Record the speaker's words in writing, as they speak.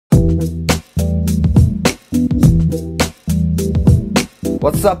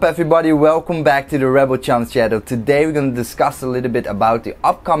What's up everybody, welcome back to the Rebel Chums channel. Today we're going to discuss a little bit about the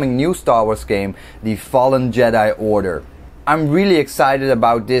upcoming new Star Wars game, The Fallen Jedi Order. I'm really excited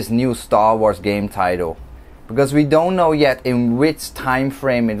about this new Star Wars game title, because we don't know yet in which time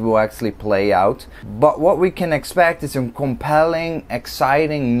frame it will actually play out. But what we can expect is a compelling,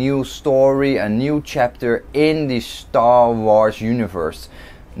 exciting new story, a new chapter in the Star Wars universe.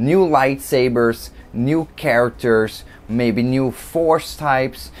 New lightsabers, new characters, maybe new force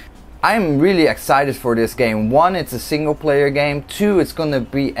types. I'm really excited for this game. One, it's a single player game. Two, it's gonna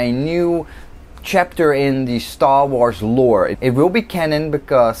be a new chapter in the Star Wars lore. It will be canon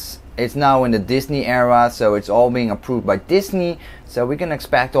because it's now in the Disney era, so it's all being approved by Disney, so we can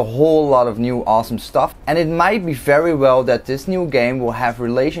expect a whole lot of new awesome stuff. And it might be very well that this new game will have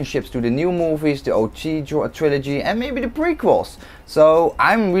relationships to the new movies, the OG trilogy, and maybe the prequels. So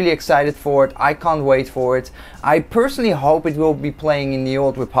I'm really excited for it. I can't wait for it. I personally hope it will be playing in the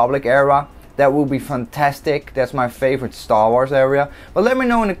Old Republic era. That will be fantastic. That's my favorite Star Wars area. But let me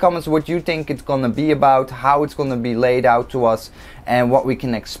know in the comments what you think it's gonna be about, how it's gonna be laid out to us, and what we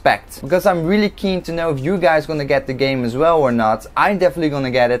can expect. Because I'm really keen to know if you guys gonna get the game as well or not. I'm definitely gonna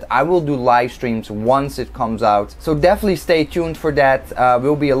get it. I will do live streams once it comes out. So definitely stay tuned for that.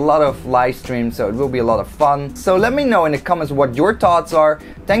 Will be a lot of live streams, so it will be a lot of fun. So let me know in the comments what your thoughts are.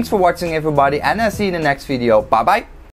 Thanks for watching everybody, and I'll see you in the next video. Bye bye.